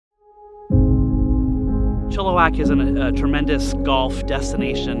Chilliwack is a tremendous golf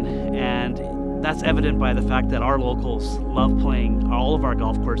destination, and that's evident by the fact that our locals love playing all of our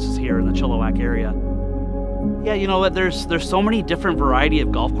golf courses here in the Chilliwack area. Yeah, you know what, there's so many different variety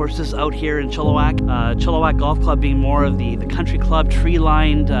of golf courses out here in Chilliwack. Chilliwack Golf Club being more of the country club,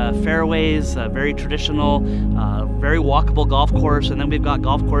 tree-lined fairways, very traditional, very walkable golf course. And then we've got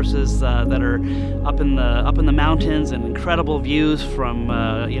golf courses that are up in the mountains and incredible views from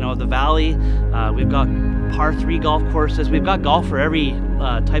the valley. We've got par 3 golf courses. We've got golf for every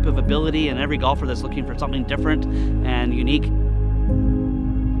type of ability and every golfer that's looking for something different and unique.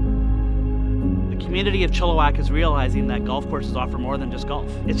 The community of Chilliwack is realizing that golf courses offer more than just golf.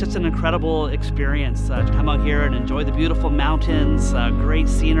 It's just an incredible experience to come out here and enjoy the beautiful mountains, great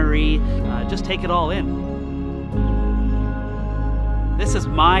scenery, just take it all in. This is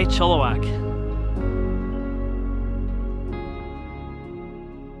my Chilliwack.